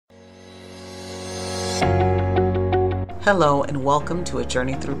Hello and welcome to A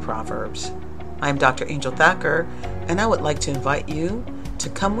Journey Through Proverbs. I'm Dr. Angel Thacker, and I would like to invite you to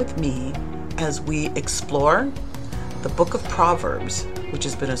come with me as we explore the book of Proverbs, which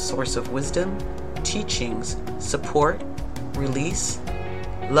has been a source of wisdom, teachings, support, release,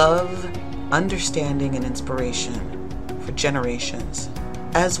 love, understanding, and inspiration for generations.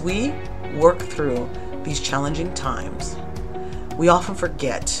 As we work through these challenging times, we often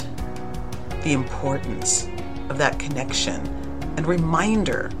forget the importance of that connection and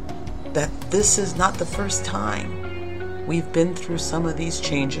reminder that this is not the first time we've been through some of these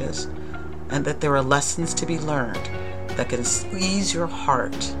changes, and that there are lessons to be learned that can ease your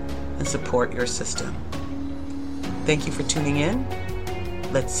heart and support your system. Thank you for tuning in.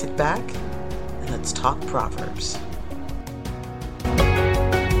 Let's sit back and let's talk Proverbs.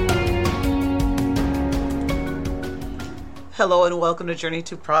 Hello and welcome to Journey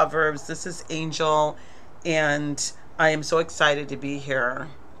to Proverbs. This is Angel, and I am so excited to be here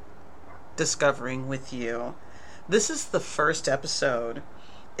discovering with you. This is the first episode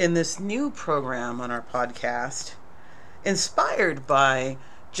in this new program on our podcast, inspired by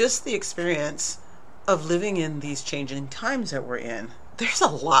just the experience of living in these changing times that we're in. There's a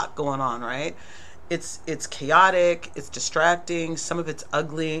lot going on, right? It's chaotic, it's distracting, some of it's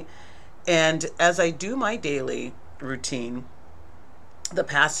ugly. And as I do my daily routine the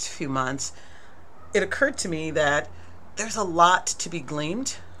past few months, it occurred to me that there's a lot to be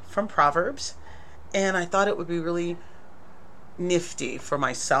gleaned from Proverbs, and I thought it would be really nifty for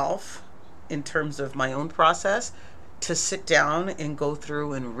myself in terms of my own process to sit down and go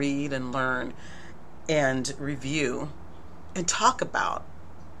through and read and learn and review and talk about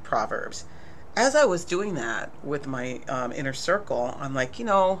Proverbs. As I was doing that with my inner circle, I'm like,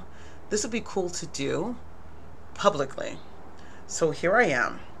 this would be cool to do publicly. So here I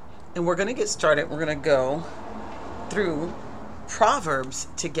am, and we're going to get started. We're going to go through Proverbs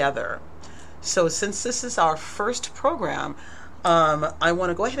together. So since this is our first program, I want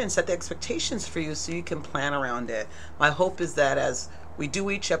to go ahead and set the expectations for you so you can plan around it. My hope is that as we do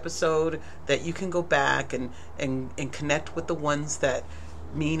each episode, that you can go back and connect with the ones that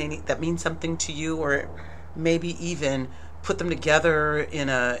mean something to you, or maybe even put them together in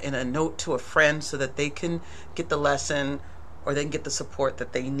a note to a friend so that they can get the lesson or they can get the support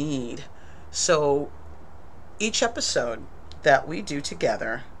that they need. So each episode that we do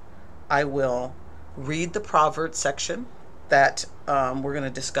together, I will read the Proverbs section that we're going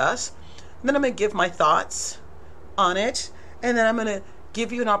to discuss. And then I'm going to give my thoughts on it. And then I'm going to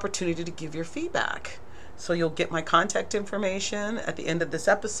give you an opportunity to give your feedback. So you'll get my contact information at the end of this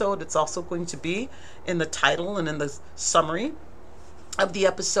episode. It's also going to be in the title and in the summary of the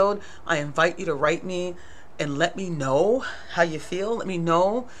episode. I invite you to write me and let me know how you feel. Let me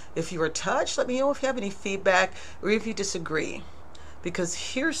know if you were touched. Let me know if you have any feedback or if you disagree.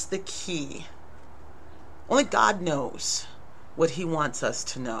 Because here's the key. Only God knows what He wants us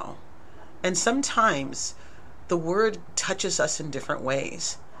to know. And sometimes the word touches us in different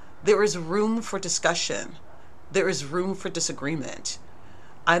ways. There is room for discussion. There is room for disagreement.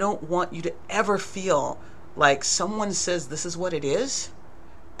 I don't want you to ever feel like someone says this is what it is,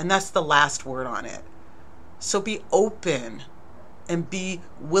 and that's the last word on it. So be open and be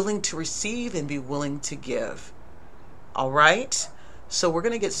willing to receive and be willing to give. All right? So we're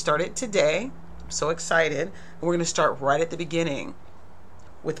going to get started today. I'm so excited. And we're going to start right at the beginning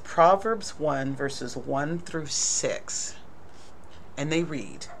with Proverbs 1, verses 1 through 6. And they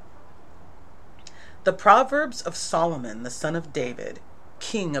read, "The Proverbs of Solomon, the son of David,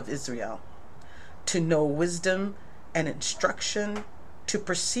 king of Israel, to know wisdom and instruction, to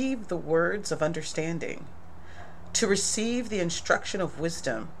perceive the words of understanding, to receive the instruction of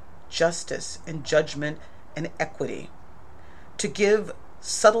wisdom, justice and judgment and equity, to give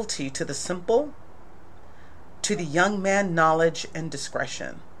subtlety to the simple, to the young man knowledge and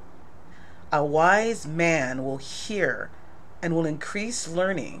discretion. A wise man will hear and will increase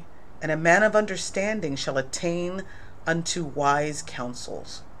learning, and a man of understanding shall attain unto wise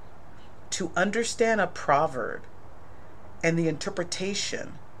counsels. To understand a proverb and the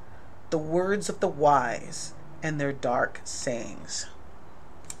interpretation, the words of the wise and their dark sayings."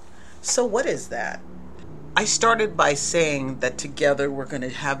 So what is that? I started by saying that together we're going to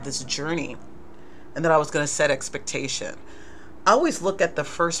have this journey, and that I was going to set expectation. I always look at the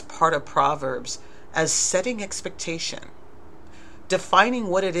first part of Proverbs as setting expectation, defining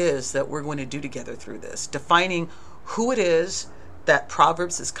what it is that we're going to do together through this, defining who it is that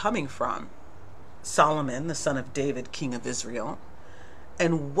Proverbs is coming from, Solomon, the son of David, king of Israel,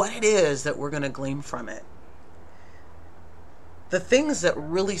 and what it is that we're going to glean from it. The things that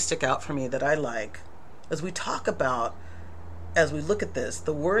really stick out for me that I like As we talk about, as we look at this,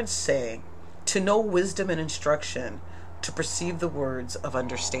 the words say, to know wisdom and instruction, to perceive the words of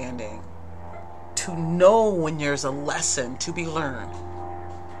understanding, to know when there's a lesson to be learned,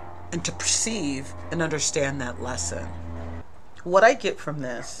 and to perceive and understand that lesson. What I get from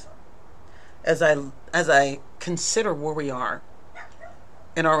this, as I consider where we are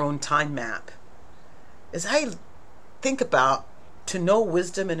in our own time map, is I think about to know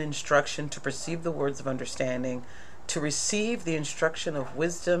wisdom and instruction, to perceive the words of understanding, to receive the instruction of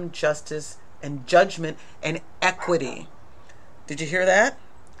wisdom, justice, and judgment, and equity. Did you hear that?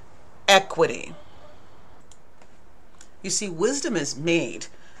 Equity. You see, wisdom is made,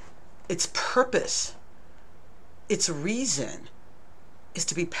 its purpose, its reason is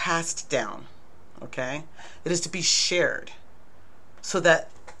to be passed down, okay? It is to be shared so that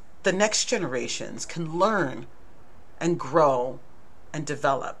the next generations can learn and grow and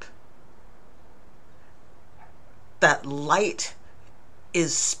develop. That light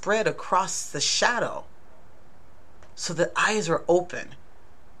is spread across the shadow so that eyes are open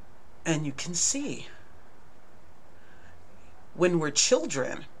and you can see. When we're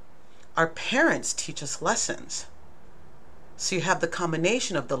children, our parents teach us lessons. So you have the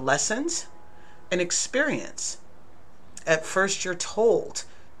combination of the lessons and experience. At first you're told,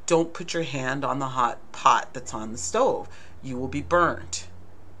 don't put your hand on the hot pot that's on the stove. You will be burned.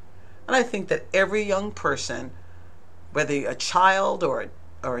 And I think that every young person, whether a child or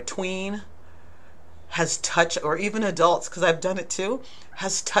a tween, has touched, or even adults, because I've done it too,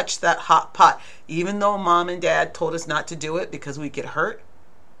 has touched that hot pot. Even though mom and dad told us not to do it because we get hurt,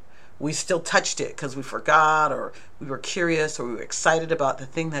 we still touched it because we forgot, or we were curious, or we were excited about the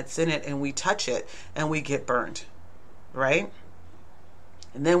thing that's in it, and we touch it and we get burned, right?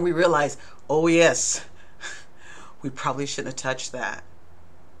 And then we realize, oh yes, we probably shouldn't have touched that.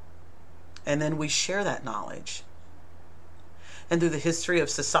 And then we share that knowledge. And through the history of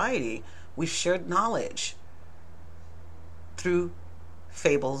society, we've shared knowledge through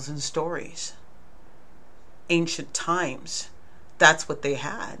fables and stories. Ancient times, that's what they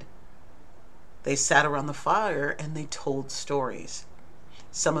had. They sat around the fire and they told stories.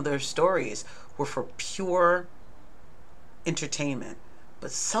 Some of their stories were for pure entertainment, but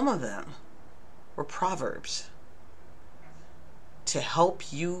some of them were proverbs to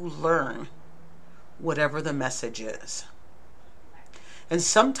help you learn whatever the message is. And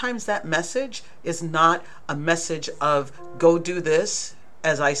sometimes that message is not a message of go do this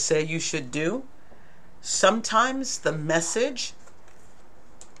as I say you should do. Sometimes the message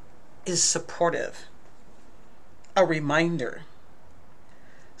is supportive, a reminder,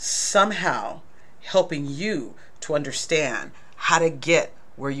 somehow helping you to understand how to get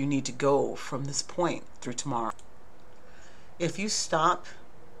where you need to go from this point through tomorrow. If you stop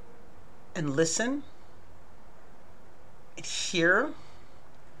and listen and hear,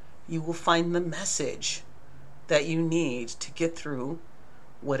 you will find the message that you need to get through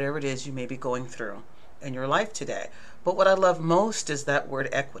whatever it is you may be going through in your life today. But what I love most is that word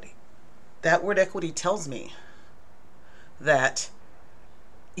equity. That word equity tells me that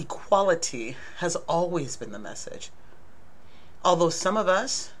equality has always been the message. Although some of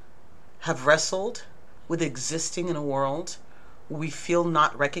us have wrestled with existing in a world where we feel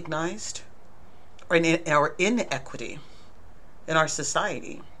not recognized, or in our inequity in our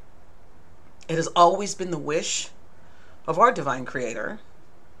society, it has always been the wish of our divine creator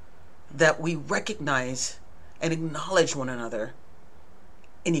that we recognize and acknowledge one another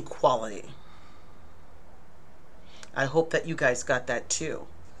in equality. I hope that you guys got that too.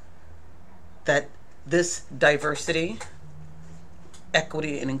 That this diversity,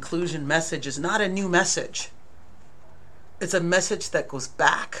 equity, and inclusion message is not a new message. It's a message that goes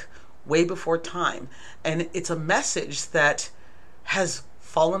back way before time. And it's a message that has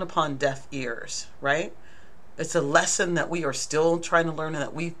fallen upon deaf ears, right? It's a lesson that we are still trying to learn and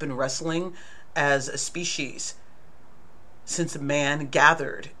that we've been wrestling as a species since man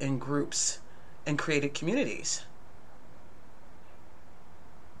gathered in groups and created communities.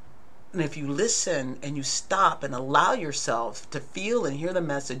 And if you listen and you stop and allow yourself to feel and hear the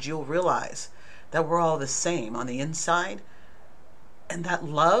message, you'll realize that we're all the same on the inside, and that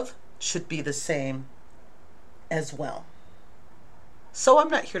love should be the same as well. So I'm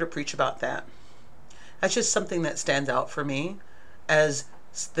not here to preach about that. That's just something that stands out for me as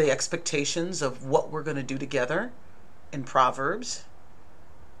the expectations of what we're going to do together in Proverbs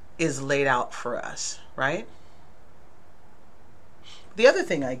is laid out for us, right? The other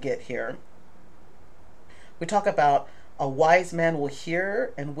thing I get here, we talk about a wise man will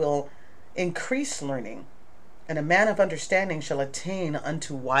hear and will increase learning, and a man of understanding shall attain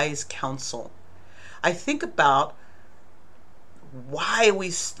unto wise counsel. I think about why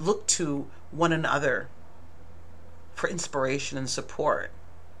we look to one another for inspiration and support.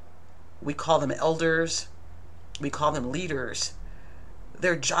 We call them elders, we call them leaders.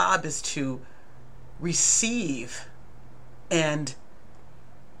 Their job is to receive and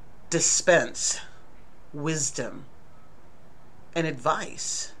dispense wisdom and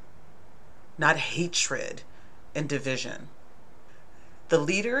advice, not hatred and division. The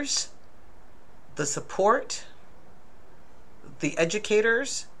leaders, the support, the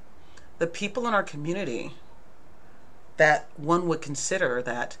educators, the people in our community that one would consider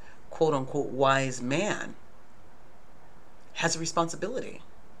that quote unquote wise man has a responsibility.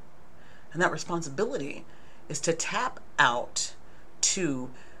 And that responsibility is to tap out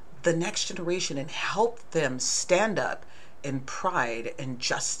to the next generation and help them stand up in pride and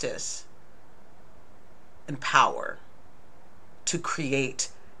justice and power to create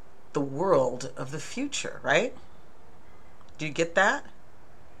the world of the future, right? Do you get that?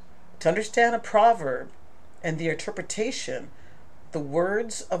 To understand a proverb and the interpretation, the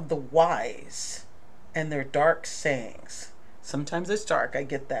words of the wise and their dark sayings. Sometimes it's dark, I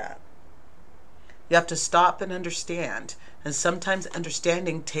get that. You have to stop and understand, and sometimes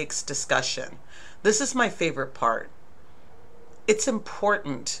understanding takes discussion. This is my favorite part. It's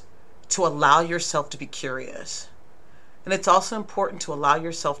important to allow yourself to be curious. And it's also important to allow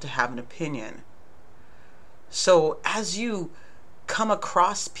yourself to have an opinion. So as you come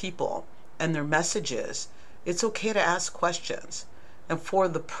across people and their messages, it's okay to ask questions. And for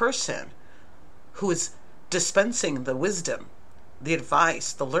the person who is dispensing the wisdom, the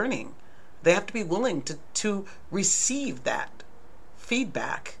advice, the learning, they have to be willing to receive that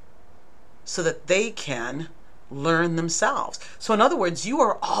feedback so that they can learn themselves. So in other words, you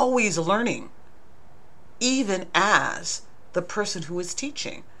are always learning, even as the person who is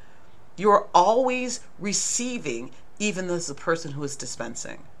teaching. You are always receiving, even as the person who is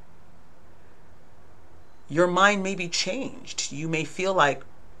dispensing. Your mind may be changed. You may feel like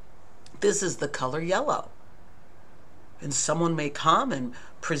this is the color yellow. And someone may come and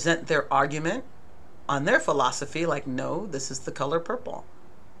present their argument on their philosophy like, no, this is the color purple.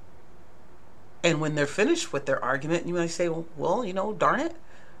 And when they're finished with their argument, you might say, well, darn it,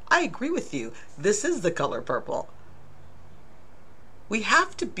 I agree with you. This is the color purple. We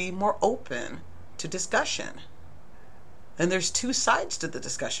have to be more open to discussion. And there's two sides to the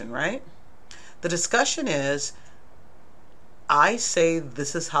discussion, right? The discussion is, I say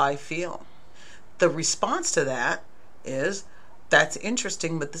this is how I feel. The response to that is, that's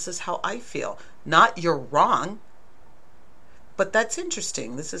interesting, but this is how I feel. Not you're wrong, but that's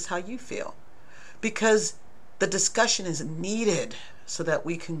interesting. This is how you feel. Because the discussion is needed so that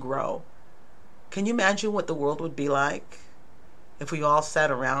we can grow. Can you imagine what the world would be like if we all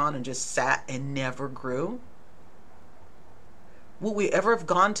sat around and just sat and never grew? Would we ever have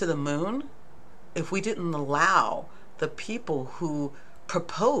gone to the moon if we didn't allow the people who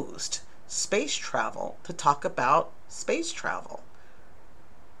proposed space travel to talk about space travel?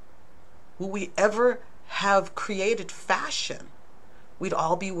 Will we ever have created fashion? We'd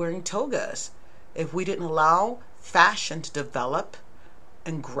all be wearing togas if we didn't allow fashion to develop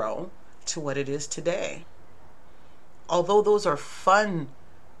and grow to what it is today. Although those are fun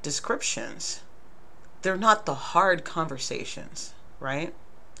descriptions, they're not the hard conversations, right?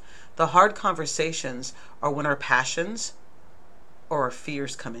 The hard conversations are when our passions or our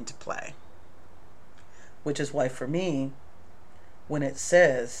fears come into play. Which is why for me, when it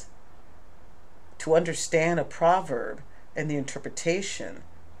says to understand a proverb and the interpretation,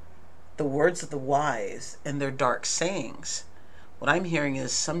 the words of the wise and their dark sayings, what I'm hearing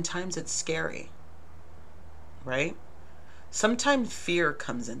is sometimes it's scary, right? Sometimes fear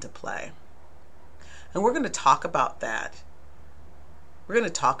comes into play. And we're going to talk about that. We're going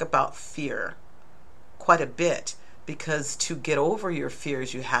to talk about fear quite a bit, because to get over your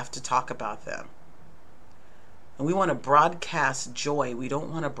fears, you have to talk about them. And we want to broadcast joy. We don't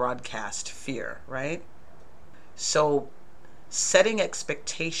want to broadcast fear, right? So setting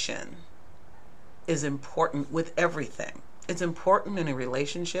expectation is important with everything. It's important in a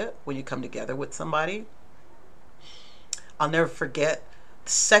relationship when you come together with somebody. I'll never forget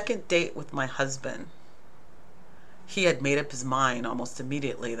the second date with my husband. He had made up his mind almost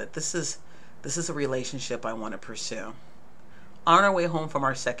immediately that this is a relationship I want to pursue. On our way home from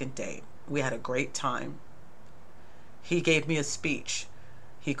our second date, we had a great time. He gave me a speech.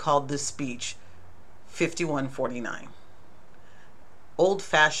 He called this speech 5149.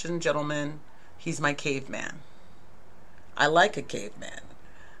 Old-fashioned gentleman, he's my caveman. I like a caveman.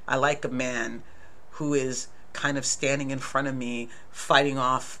 I like a man who is kind of standing in front of me, fighting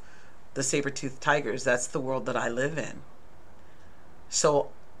off the saber-toothed tigers, that's the world that I live in. So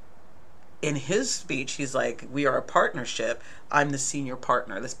in his speech, he's like, we are a partnership. I'm the senior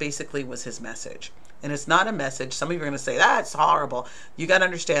partner. This basically was his message. And it's not a message. Some of you are going to say, that's horrible. You got to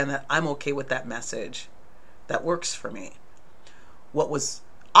understand that I'm okay with that message. That works for me. What was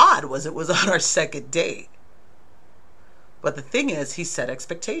odd was it was on our second date. But the thing is, he set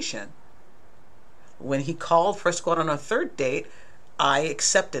expectation. When he called for us to go out on our third date, I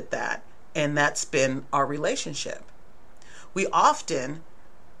accepted that. And that's been our relationship. We often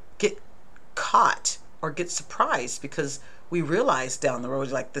get caught or get surprised because we realize down the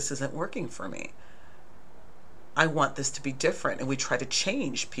road, like, this isn't working for me. I want this to be different. And we try to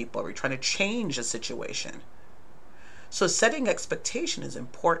change people. We try to change a situation. So setting expectation is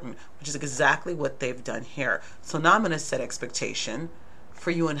important, which is exactly what they've done here. So now I'm going to set expectation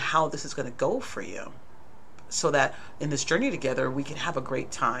for you and how this is going to go for you, so that in this journey together, we can have a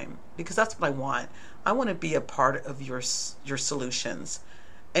great time, because that's what I want. I want to be a part of your solutions,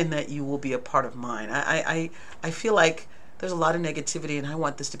 and that you will be a part of mine. I feel like there's a lot of negativity, and I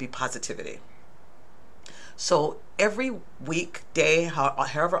want this to be positivity. So every weekday,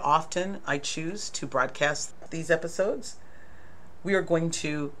 however often I choose to broadcast these episodes, we are going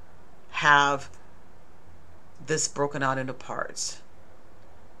to have this broken out into parts.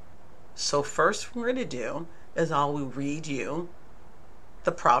 So first what we're going to do is I will read you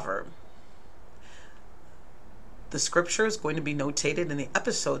the proverb. The scripture is going to be notated in the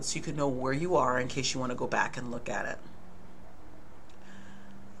episode so you can know where you are in case you want to go back and look at it.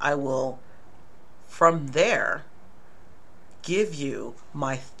 I will, from there, give you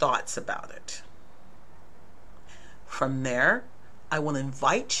my thoughts about it. From there, I will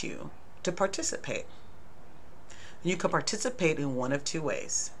invite you to participate. You can participate in one of two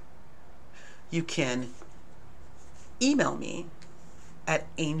ways. You can email me at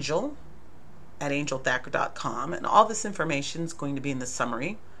angel@angelthacker.com, and all this information is going to be in the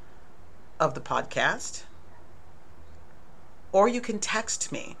summary of the podcast. Or you can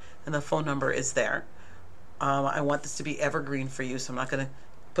text me, and the phone number is there. I want this to be evergreen for you, so I'm not going to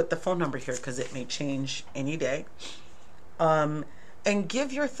put the phone number here because it may change any day. And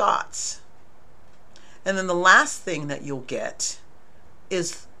give your thoughts. And then the last thing that you'll get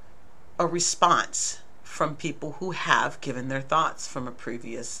is a response from people who have given their thoughts from a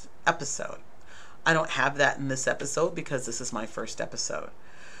previous episode. I don't have that in this episode because this is my first episode.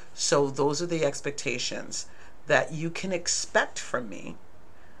 So those are the expectations that you can expect from me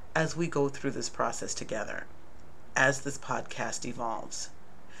as we go through this process together, as this podcast evolves.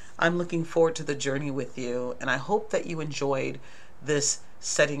 I'm looking forward to the journey with you, and I hope that you enjoyed this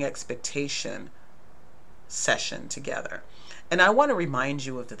setting expectation session together. And I want to remind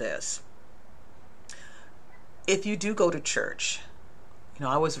you of this. If you do go to church,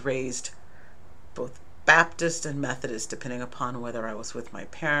 I was raised both Baptist and Methodist, depending upon whether I was with my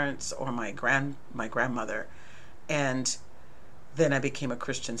parents or my grandmother. And then I became a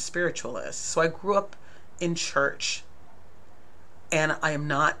Christian spiritualist. So I grew up in church. And I am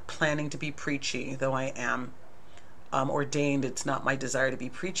not planning to be preachy, though I am ordained. It's not my desire to be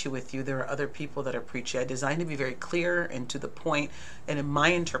preachy with you. There are other people that are preachy. I designed to be very clear and to the point, and in my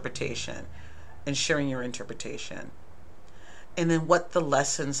interpretation, and sharing your interpretation. And then what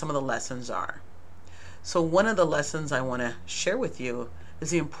some of the lessons are. So one of the lessons I want to share with you is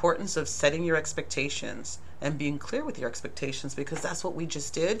the importance of setting your expectations and being clear with your expectations, because that's what we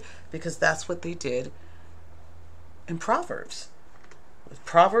just did, because that's what they did in Proverbs.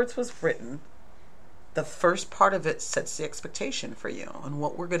 Proverbs was written, the first part of it sets the expectation for you and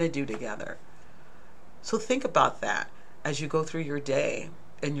what we're going to do together. So think about that as you go through your day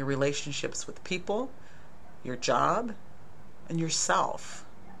and your relationships with people, your job, and yourself.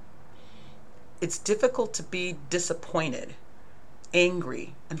 It's difficult to be disappointed,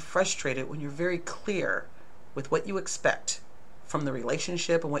 angry, and frustrated when you're very clear with what you expect from the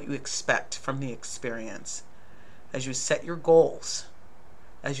relationship and what you expect from the experience. As you set your goals,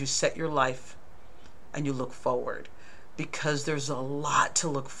 as you set your life, and you look forward, because there's a lot to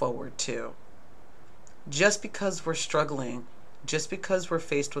look forward to. Just because we're struggling, just because we're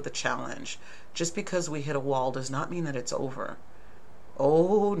faced with a challenge, just because we hit a wall does not mean that it's over.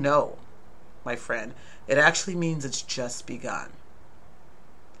 Oh no, my friend. It actually means it's just begun.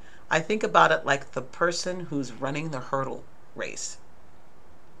 I think about it like the person who's running the hurdle race.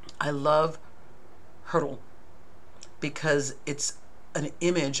 I love hurdle because it's an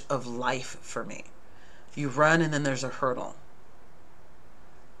image of life for me. You run and then there's a hurdle.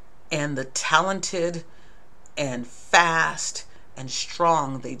 And the talented and fast and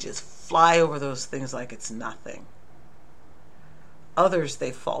strong, they just fly over those things like it's nothing. Others,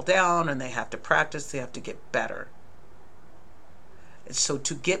 they fall down and they have to practice, they have to get better. And so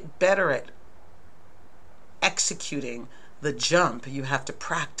to get better at executing the jump, you have to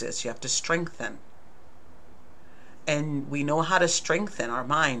practice, you have to strengthen. And we know how to strengthen our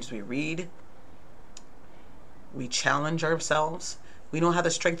minds. We read, we challenge ourselves. We know how to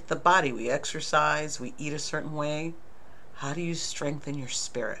strengthen the body. We exercise, we eat a certain way. How do you strengthen your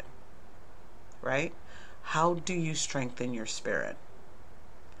spirit? Right? How do you strengthen your spirit?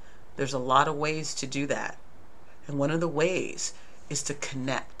 There's a lot of ways to do that. And one of the ways is to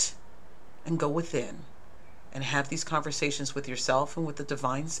connect and go within and have these conversations with yourself and with the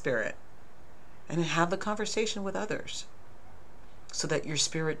divine spirit, and have the conversation with others so that your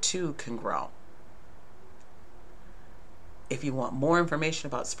spirit too can grow. If you want more information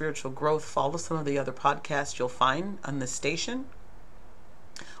about spiritual growth, follow some of the other podcasts you'll find on this station,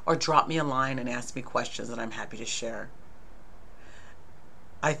 or drop me a line and ask me questions that I'm happy to share.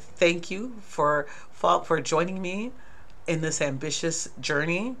 I thank you for joining me in this ambitious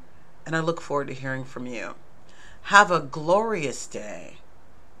journey, and I look forward to hearing from you. Have a glorious day,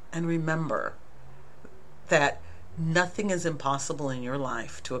 and remember that nothing is impossible in your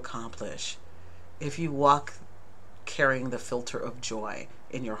life to accomplish if you walk carrying the filter of joy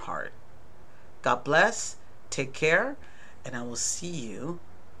in your heart. God bless, take care, and I will see you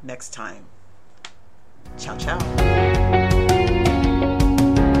next time. Ciao, ciao.